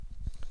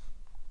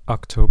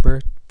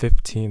October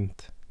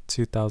 15th,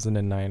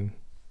 2009.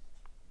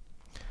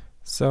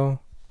 So,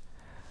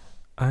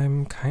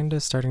 I'm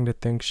kinda starting to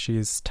think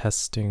she's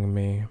testing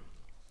me.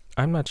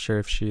 I'm not sure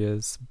if she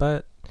is,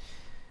 but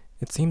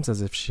it seems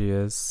as if she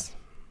is.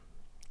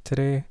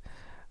 Today,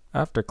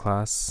 after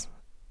class,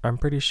 I'm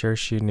pretty sure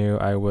she knew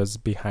I was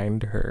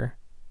behind her,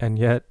 and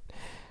yet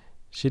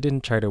she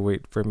didn't try to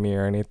wait for me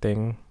or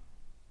anything.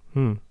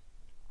 Hmm.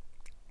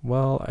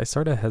 Well, I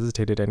sorta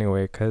hesitated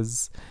anyway,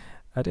 'cause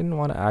I didn't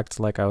want to act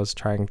like I was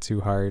trying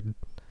too hard.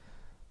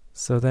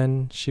 So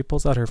then she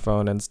pulls out her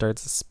phone and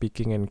starts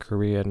speaking in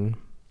Korean.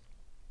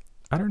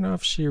 I don't know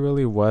if she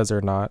really was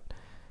or not.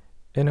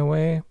 In a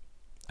way,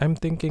 I'm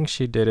thinking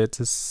she did it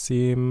to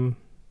seem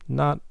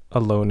not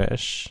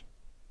alone-ish.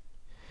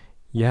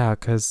 Yeah,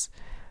 'cause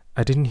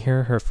I didn't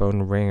hear her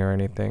phone ring or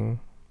anything.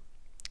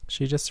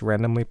 She just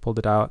randomly pulled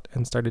it out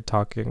and started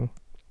talking.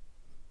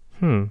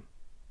 Hmm.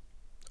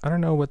 I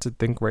don't know what to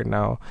think right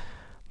now,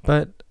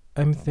 but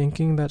I'm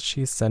thinking that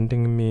she's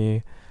sending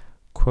me,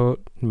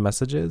 quote,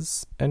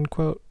 messages, end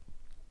quote,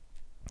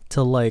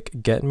 to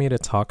get me to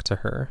talk to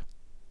her.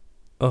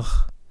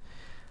 Ugh.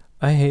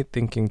 I hate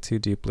thinking too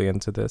deeply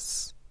into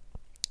this.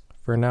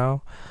 For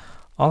now,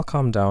 I'll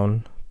calm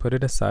down, put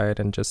it aside,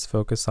 and just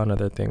focus on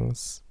other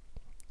things.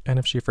 And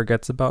if she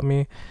forgets about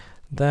me,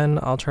 then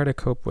I'll try to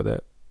cope with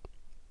it.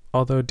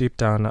 Although deep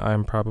down,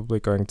 I'm probably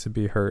going to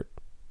be hurt.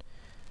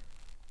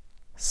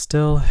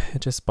 Still,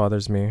 it just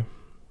bothers me.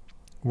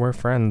 We're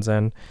friends,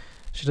 and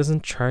she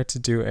doesn't try to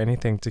do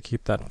anything to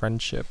keep that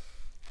friendship.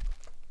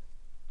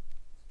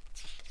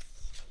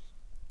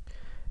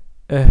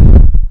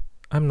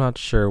 I'm not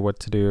sure what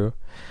to do.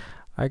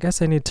 I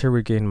guess I need to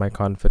regain my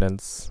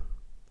confidence.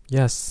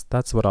 Yes,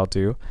 that's what I'll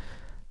do.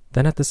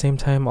 Then at the same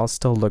time, I'll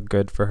still look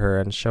good for her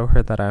and show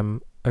her that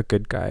I'm a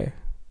good guy.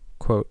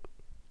 Quote,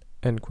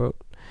 end quote.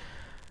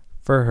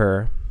 For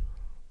her.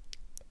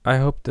 I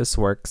hope this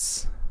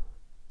works.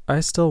 I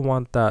still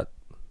want that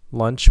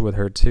lunch with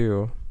her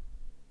too.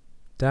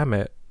 Damn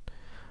it.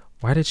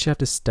 Why did she have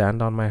to stand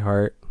on my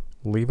heart,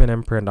 leave an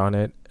imprint on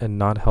it, and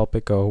not help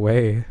it go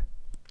away?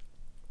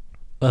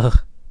 Ugh.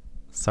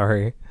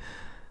 Sorry.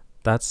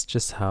 That's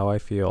just how I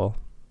feel.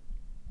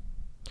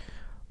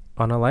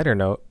 On a lighter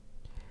note,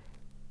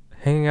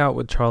 hanging out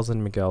with Charles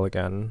and Miguel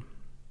again.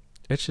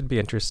 It should be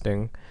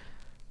interesting.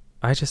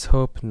 I just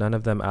hope none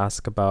of them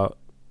ask about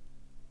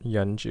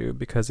Yeonju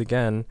because,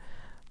 again,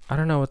 I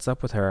don't know what's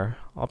up with her.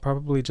 I'll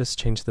probably just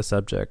change the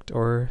subject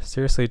or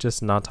seriously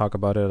just not talk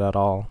about it at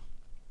all.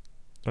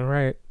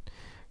 Alright,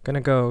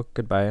 gonna go.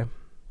 Goodbye.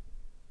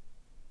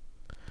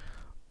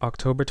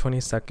 October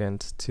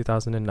 22nd,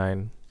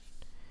 2009.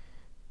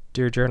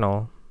 Dear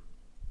Journal,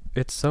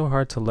 it's so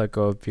hard to let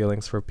go of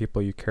feelings for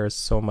people you care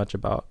so much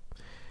about.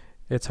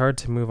 It's hard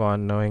to move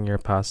on knowing your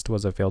past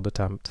was a failed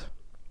attempt.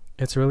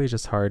 It's really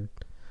just hard.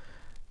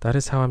 That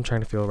is how I'm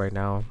trying to feel right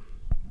now.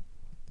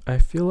 I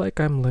feel like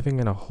I'm living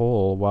in a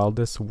hole while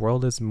this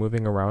world is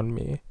moving around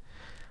me.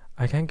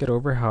 I can't get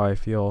over how I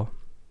feel.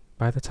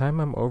 By the time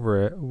I'm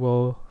over it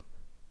will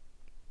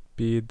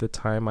be the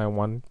time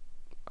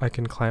I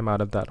can climb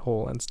out of that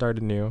hole and start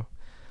anew.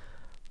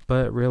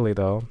 But really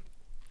though,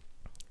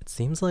 it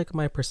seems like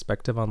my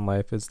perspective on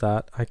life is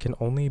that I can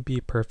only be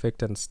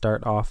perfect and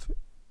start off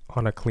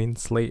on a clean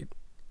slate.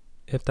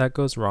 If that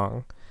goes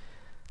wrong,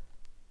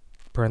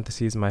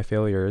 parentheses my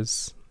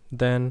failures,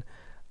 then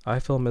I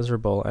feel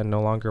miserable and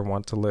no longer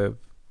want to live.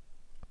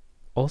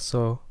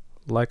 Also,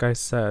 like I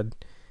said,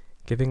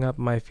 giving up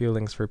my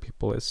feelings for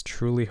people is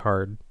truly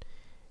hard.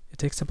 It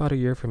takes about a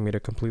year for me to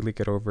completely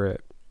get over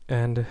it,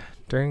 and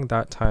during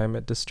that time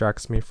it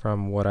distracts me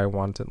from what I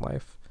want in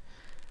life.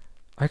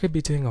 I could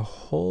be doing a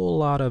whole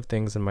lot of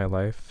things in my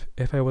life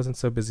if I wasn't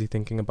so busy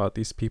thinking about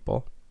these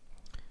people.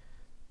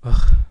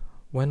 Ugh,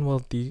 when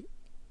will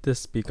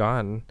this be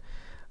gone?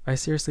 I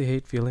seriously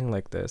hate feeling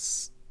like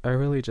this. I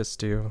really just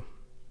do.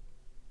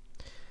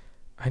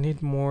 I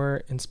need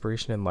more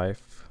inspiration in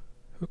life.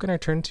 Who can I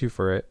turn to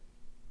for it?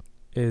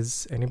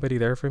 Is anybody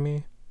there for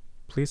me?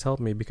 Please help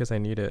me because I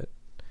need it.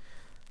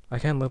 I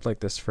can't live like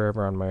this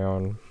forever on my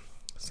own.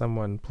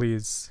 Someone,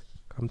 please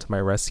come to my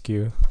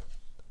rescue.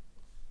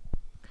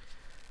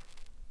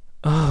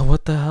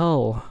 What the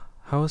hell?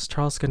 How is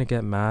Charles gonna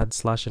get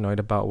mad/annoyed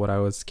about what I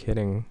was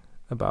kidding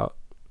about?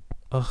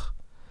 Ugh.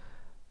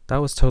 That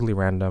was totally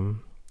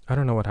random. I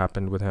don't know what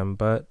happened with him,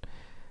 but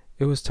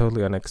it was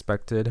totally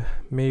unexpected.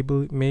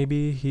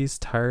 Maybe he's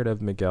tired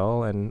of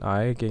Miguel and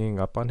I ganging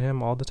up on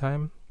him all the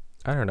time.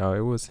 I don't know.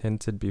 It was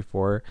hinted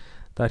before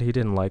that he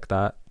didn't like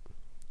that.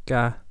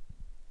 Gah.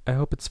 I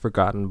hope it's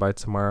forgotten by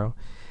tomorrow.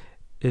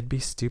 It'd be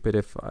stupid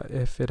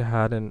if it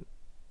hadn't.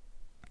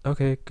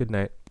 Okay, good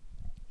night.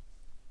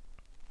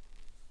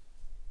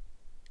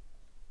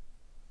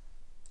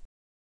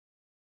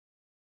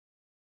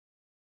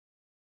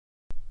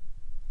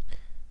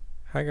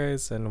 Hi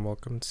guys, and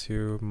welcome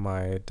to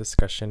my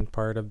discussion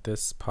part of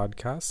this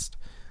podcast.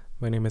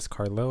 My name is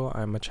Carlo.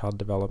 I'm a child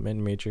development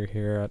major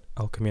here at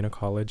El Camino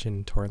College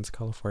in Torrance,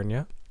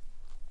 California.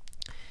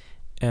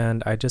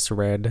 And I just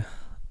read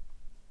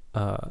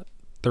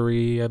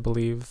 3, I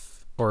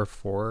believe, or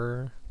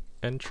 4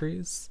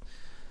 entries.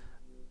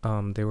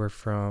 They were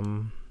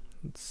from,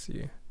 let's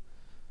see,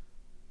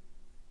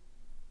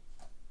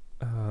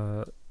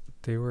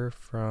 they were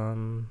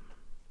from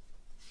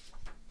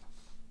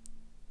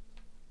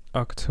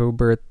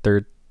October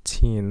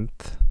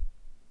 13th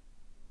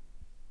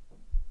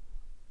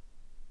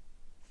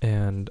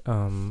and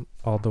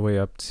all the way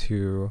up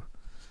to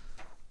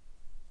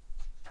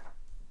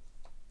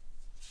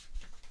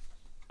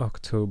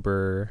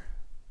October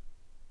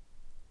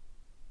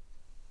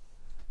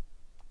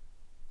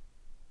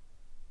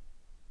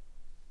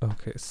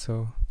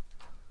so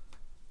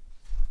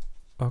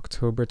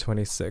October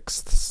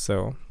 26th.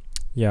 So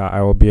yeah,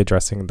 I will be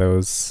addressing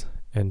those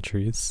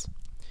entries.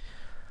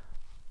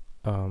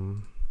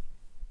 So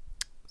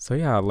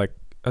yeah, like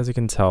as you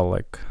can tell,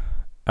 like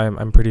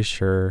I'm pretty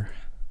sure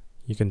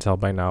you can tell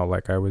by now,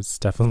 like I was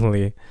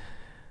definitely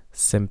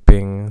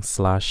simping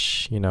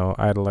slash,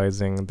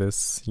 idolizing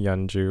this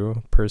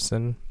Yeonju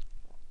person.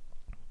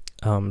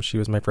 She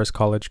was my first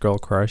college girl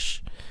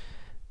crush,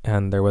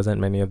 and there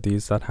wasn't many of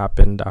these that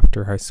happened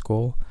after high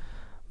school,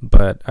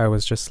 but I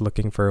was just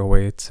looking for a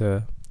way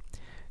to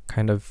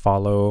kind of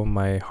follow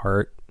my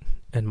heart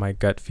and my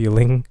gut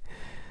feeling.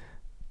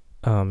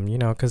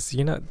 Because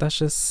that's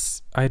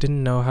just, I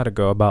didn't know how to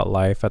go about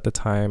life at the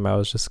time. I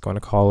was just going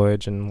to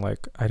college, and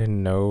like I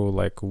didn't know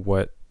like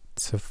what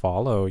to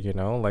follow,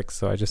 like,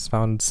 so I just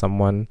found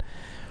someone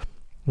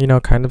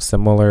kind of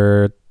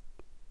similar,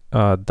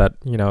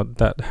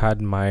 that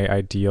had my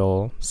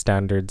ideal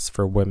standards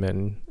for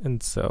women.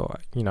 And so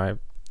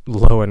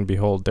lo and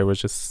behold, there was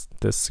just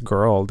this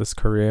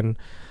Korean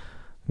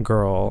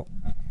girl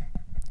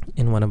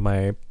in one of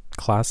my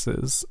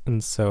classes.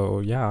 And so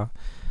yeah,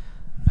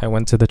 I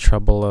went to the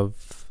trouble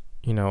of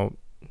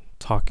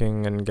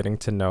talking and getting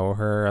to know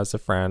her as a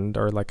friend,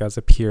 or like as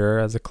a peer,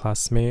 as a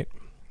classmate,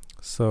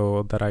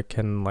 so that I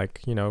can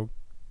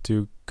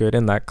do good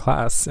in that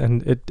class.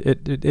 And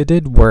it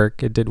did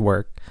work.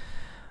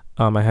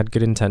 I had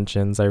good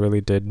intentions. I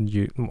really did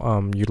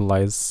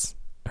utilize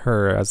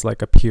her as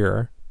like a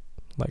peer,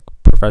 like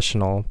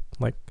professional,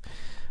 like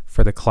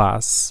for the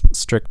class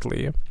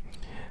strictly.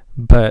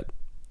 But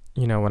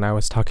when I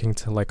was talking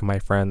to like my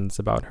friends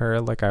about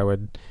her, like I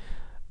would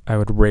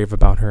rave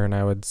about her, and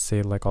I would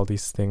say like all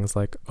these things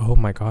like, oh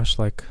my gosh,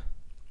 like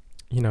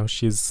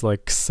she's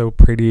like so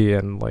pretty,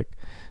 and like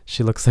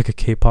she looks like a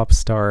K-pop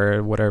star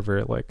or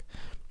whatever. Like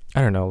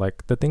I don't know,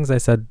 like the things I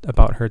said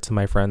about her to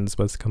my friends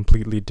was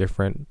completely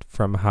different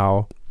from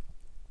how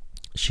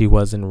she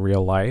was in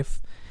real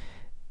life.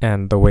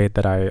 And the way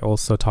that I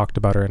also talked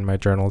about her in my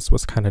journals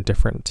was kind of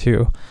different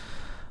too.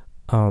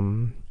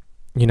 How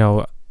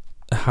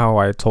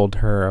I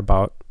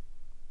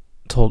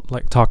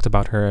talked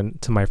about her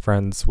and to my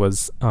friends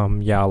was,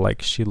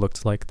 like she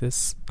looked like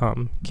this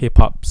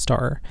K-pop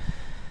star.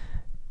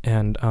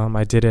 And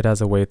I did it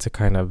as a way to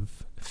kind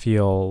of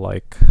feel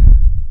like,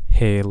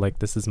 hey, like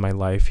this is my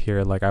life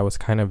here. Like I was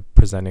kind of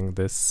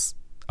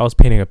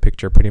painting a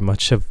picture pretty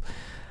much of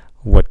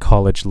what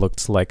college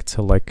looked like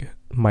to like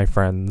my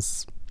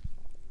friends,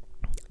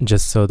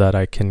 just so that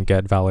I can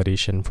get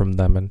validation from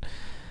them and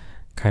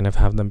kind of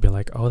have them be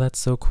like, oh, that's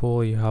so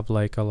cool, you have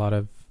like a lot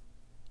of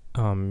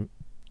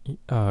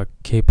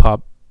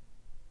K-pop,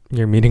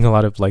 you're meeting a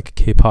lot of like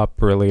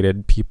K-pop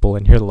related people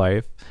in your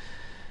life.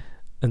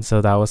 And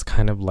so that was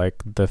kind of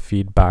like the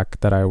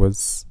feedback that I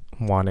was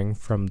wanting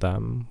from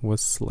them,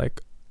 was like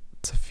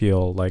to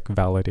feel like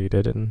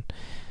validated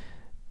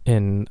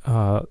in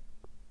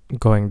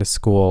going to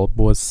school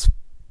was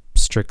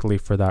strictly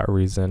for that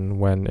reason,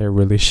 when it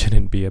really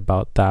shouldn't be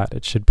about that.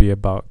 It should be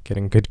about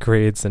getting good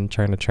grades and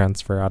trying to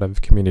transfer out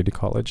of community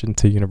college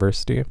into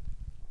university.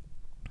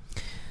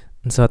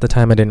 And so at the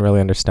time I didn't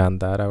really understand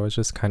that. I was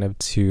just kind of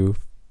too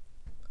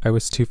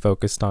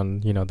focused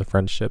on, the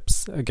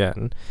friendships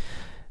again.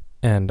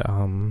 And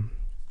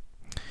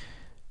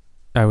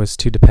I was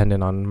too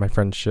dependent on my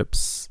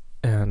friendships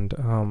and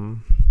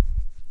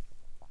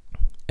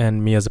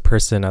me as a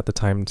person at the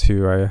time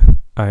too.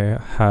 I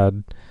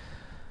had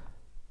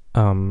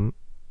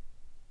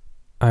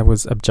I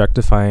was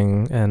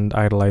objectifying and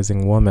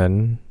idolizing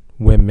women,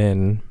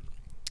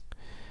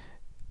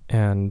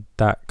 and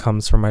that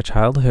comes from my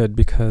childhood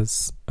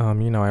because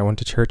I went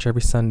to church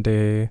every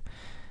Sunday,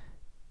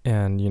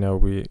 and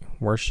we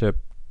worship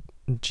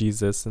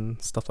Jesus and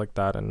stuff like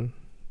that. And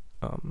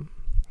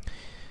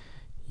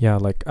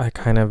like I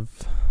kind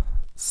of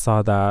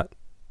saw that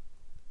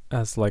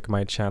as like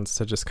my chance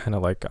to just kind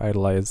of like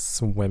idolize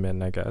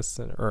women, I guess,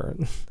 or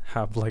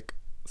have like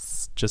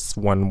just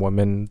one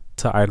woman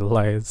to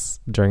idolize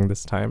during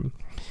this time.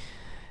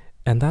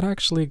 And that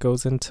actually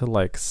goes into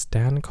like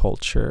stan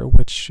culture,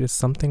 which is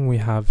something we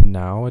have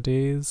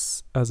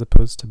nowadays as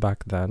opposed to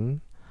back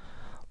then.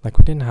 Like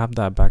we didn't have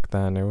that back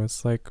then. It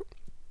was like,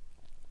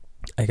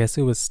 I guess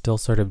it was still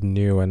sort of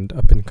new and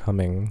up and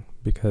coming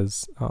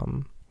because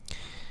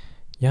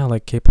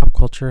like K-pop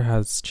culture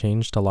has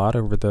changed a lot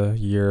over the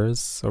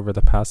years, over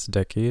the past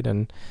decade.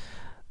 And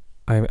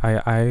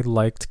I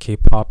liked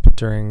K-pop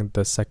during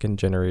the second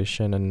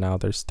generation, and now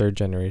there's third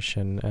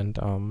generation. And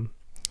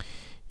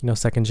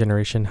second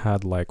generation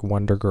had like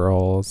Wonder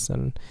Girls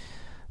and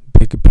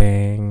Big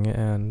Bang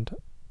and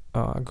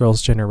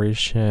Girls'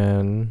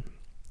 Generation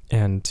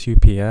and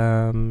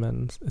 2PM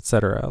and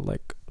etc.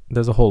 Like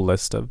there's a whole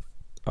list of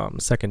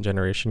second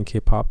generation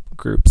K-pop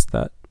groups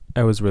that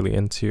I was really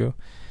into.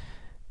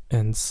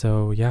 And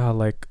so yeah,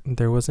 like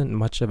there wasn't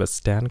much of a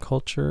stan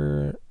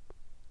culture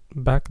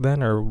back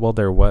then, or well,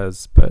 there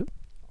was, but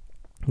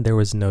there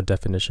was no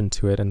definition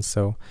to it. And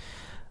so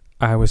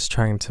I was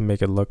trying to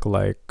make it look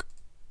like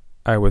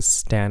I was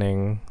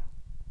standing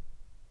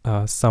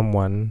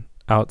someone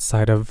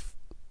outside of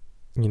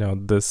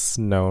this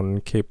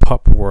known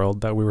K-pop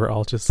world that we were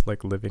all just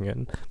like living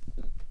in.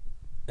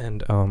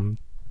 And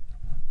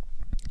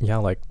yeah,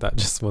 like that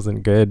just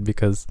wasn't good,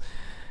 because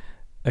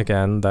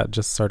again, that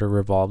just sort of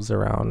revolves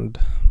around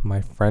my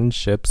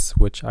friendships,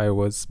 which I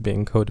was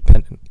being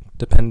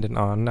dependent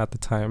on at the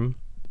time.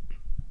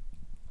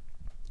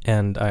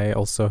 And I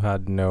also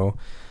had no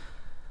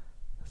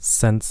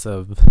sense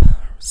of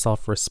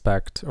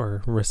self-respect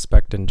or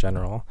respect in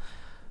general.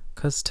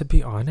 Because to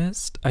be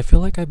honest, I feel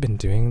like I've been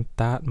doing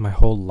that my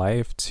whole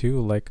life too.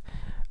 Like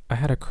I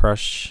had a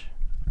crush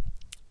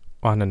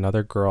on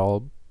another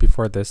girl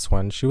before this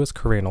one. She was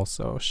Korean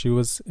also. She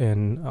was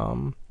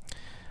in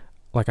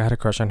like I had a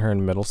crush on her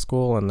in middle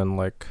school, and then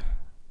like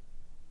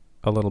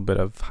a little bit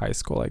of high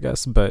school, I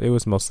guess, but it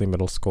was mostly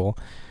middle school.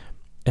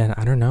 And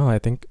I don't know, I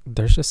think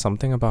there's just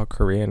something about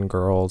Korean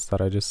girls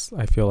that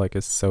I feel like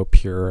is so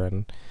pure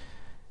and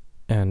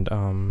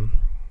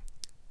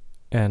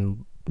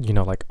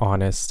like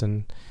honest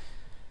and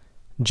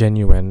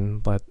genuine,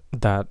 but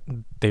that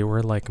they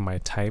were like my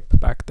type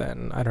back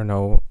then. I don't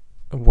know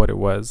what it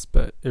was,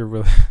 but it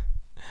really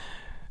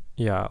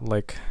yeah,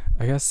 like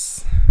I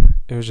guess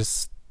it was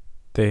just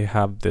they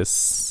have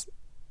this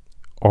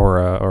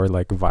aura or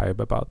like vibe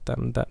about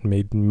them that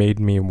made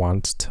me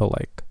want to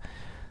like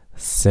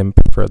simp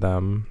for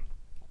them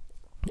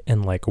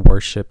and like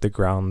worship the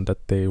ground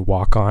that they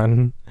walk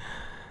on.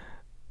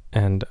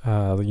 And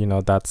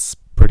that's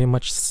pretty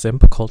much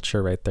simp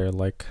culture right there.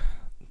 Like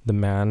the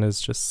man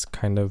is just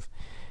kind of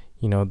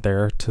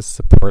there to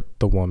support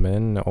the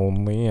woman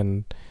only,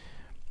 and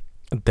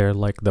they're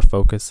like the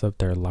focus of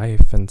their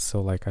life. And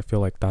so like I feel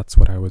like that's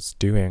what I was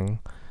doing.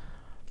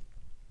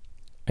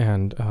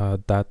 And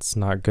that's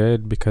not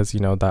good, because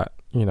that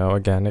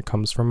again, it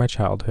comes from my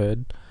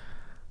childhood.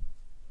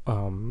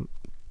 I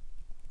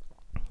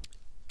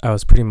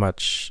was pretty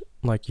much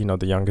like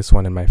the youngest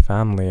one in my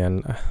family,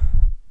 and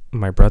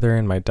my brother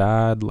and my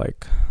dad,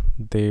 like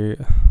they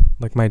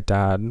like my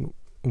dad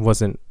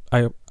wasn't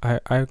I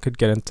could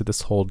get into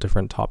this whole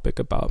different topic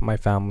about my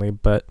family,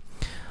 but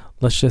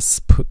let's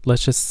just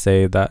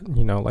say that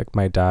like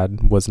my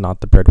dad was not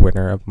the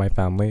breadwinner of my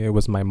family. It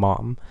was my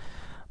mom.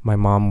 My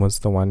mom was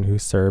the one who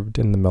served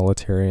in the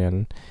military,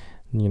 and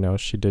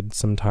she did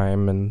some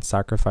time and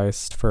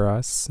sacrificed for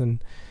us.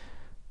 And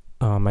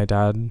my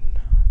dad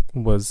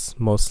was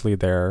mostly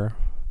there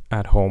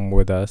at home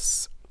with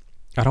us.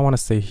 I don't want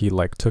to say he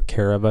like took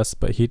care of us,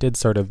 but he did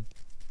sort of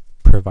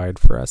provide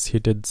for us. He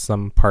did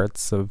some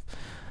parts of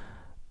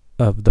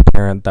the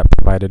parent that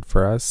provided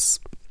for us.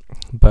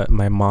 But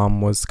my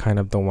mom was kind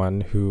of the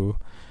one who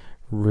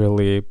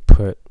really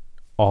put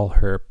all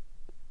her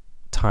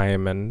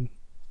time and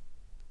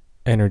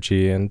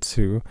energy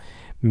into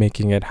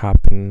making it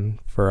happen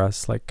for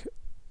us, like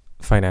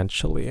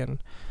financially.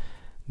 And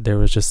there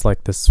was just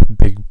like this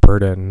big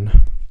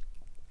burden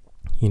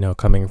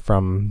coming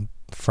from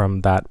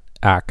that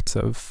act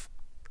of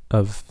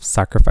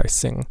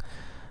sacrificing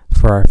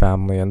for our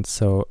family. And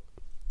so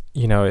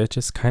it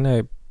just kind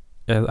of,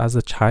 as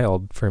a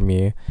child for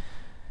me,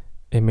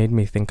 it made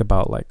me think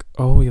about like,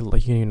 oh,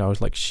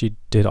 like she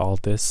did all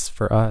this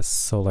for us,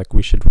 so like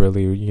we should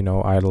really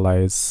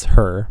idolize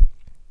her.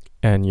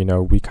 And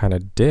we kind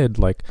of did.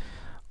 Like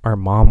our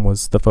mom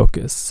was the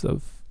focus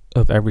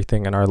of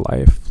everything in our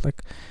life.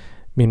 Like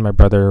me and my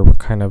brother were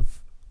kind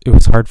of, it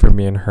was hard for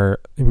me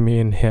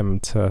and him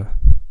to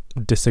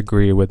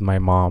disagree with my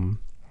mom.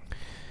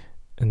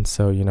 And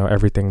so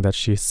everything that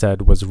she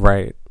said was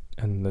right,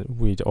 and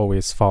we'd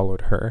always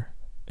followed her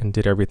and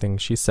did everything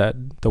she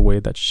said the way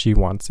that she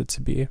wants it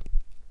to be.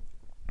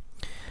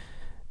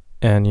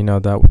 And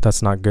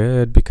that's not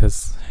good,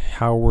 because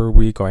how were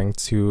we going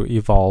to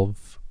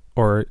evolve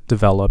or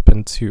develop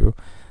into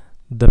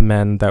the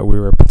men that we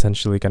were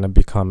potentially going to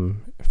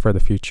become for the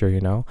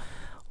future?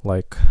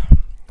 Like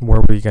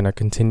were we going to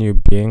continue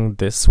being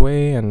this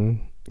way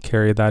and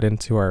carry that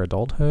into our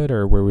adulthood,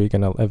 or were we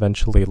going to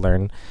eventually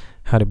learn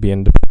how to be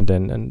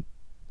independent and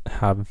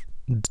have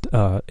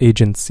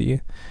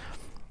agency?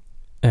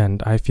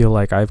 And I feel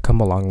like I've come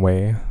a long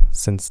way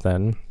since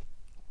then.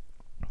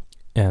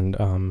 And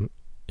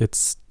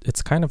it's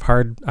kind of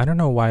hard. I don't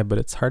know why, but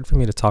it's hard for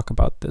me to talk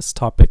about this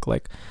topic.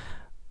 Like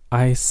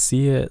I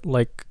see it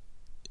like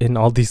in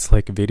all these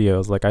like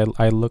videos. Like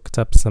I looked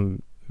up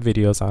some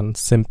videos on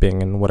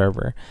simping and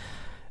whatever,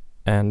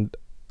 and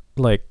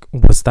like,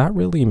 was that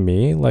really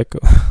me? Like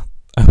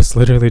I was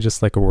literally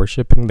just like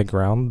worshiping the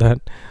ground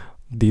that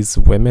these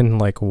women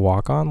like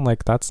walk on.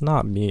 Like, that's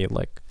not me.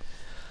 Like,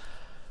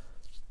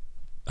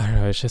 I don't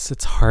know,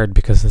 it's hard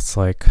because it's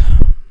like,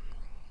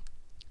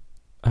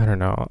 I don't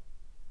know.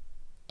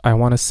 I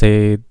want to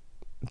say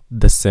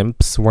the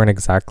simps weren't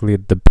exactly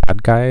the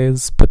bad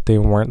guys, but they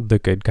weren't the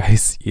good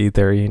guys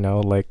either, you know?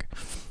 Like,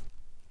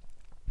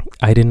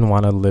 I didn't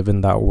want to live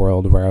in that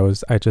world where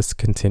I just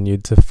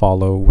continued to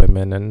follow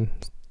women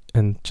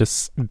and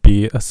just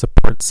be a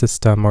support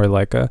system or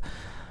like a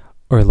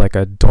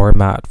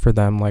doormat for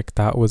them. Like,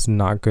 that was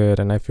not good.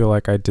 And I feel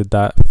like I did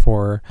that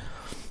for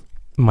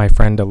my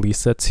friend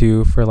Elisa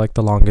too for like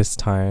the longest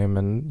time,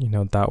 and you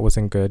know, that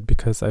wasn't good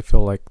because I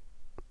feel like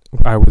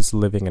I was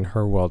living in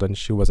her world and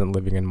she wasn't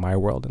living in my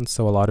world. And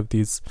so a lot of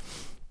these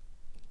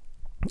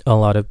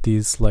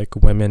like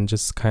women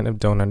just kind of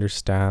don't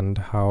understand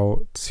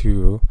how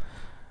to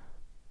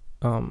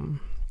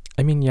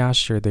I mean, yeah,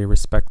 sure, they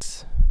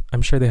respect,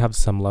 I'm sure they have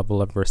some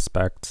level of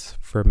respect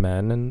for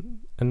men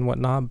and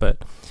whatnot,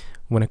 but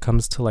when it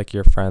comes to like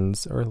your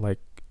friends, or like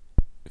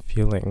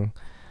feeling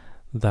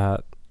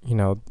that, you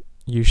know,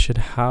 you should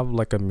have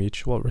like a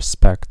mutual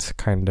respect,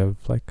 kind of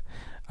like,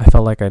 I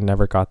felt like I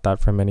never got that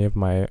from any of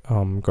my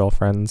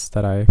girlfriends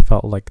that I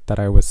felt like that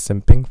I was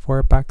simping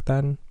for back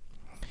then.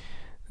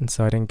 And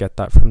so I didn't get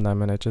that from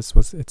them, and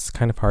it's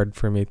kind of hard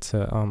for me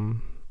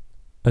to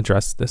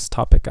address this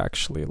topic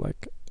actually.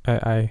 Like,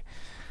 I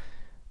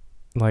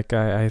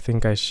I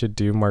think I should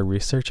do more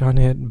research on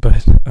it,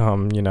 but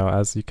you know,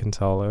 as you can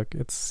tell, like,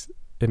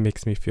 it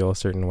makes me feel a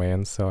certain way,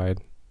 and so I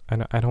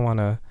don't want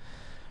to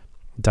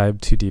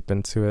dive too deep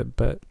into it,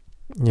 but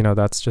you know,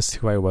 that's just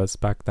who I was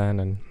back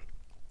then.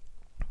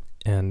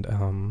 And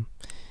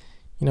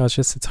you know,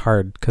 it's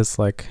hard because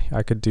like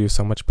I could do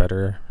so much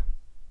better.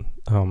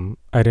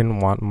 I didn't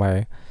want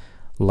my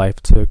life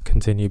to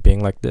continue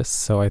being like this,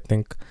 so I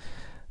think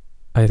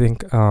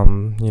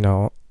you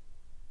know,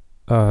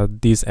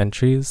 these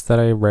entries that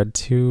I read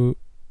to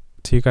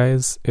you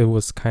guys, it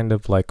was kind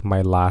of like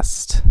my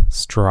last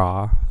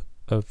straw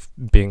of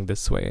being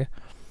this way.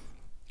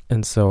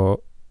 And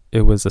so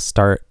it was a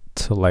start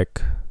to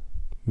like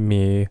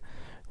me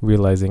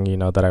realizing, you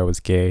know, that I was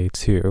gay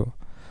too.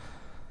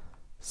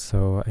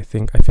 So I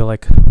feel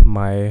like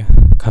my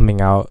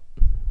coming out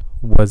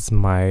was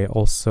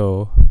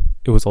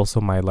it was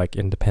also my like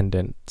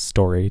independent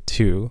story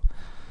too.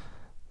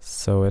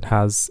 So it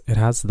has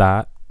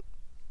that,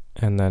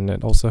 and then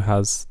it also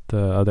has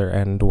the other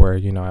end where,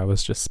 you know, I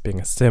was just being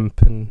a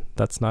simp, and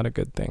that's not a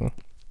good thing.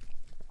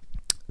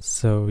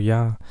 So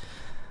yeah,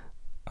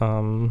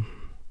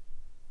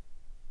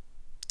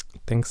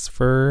 thanks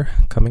for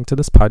coming to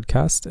this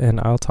podcast,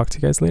 and I'll talk to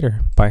you guys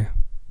later. Bye.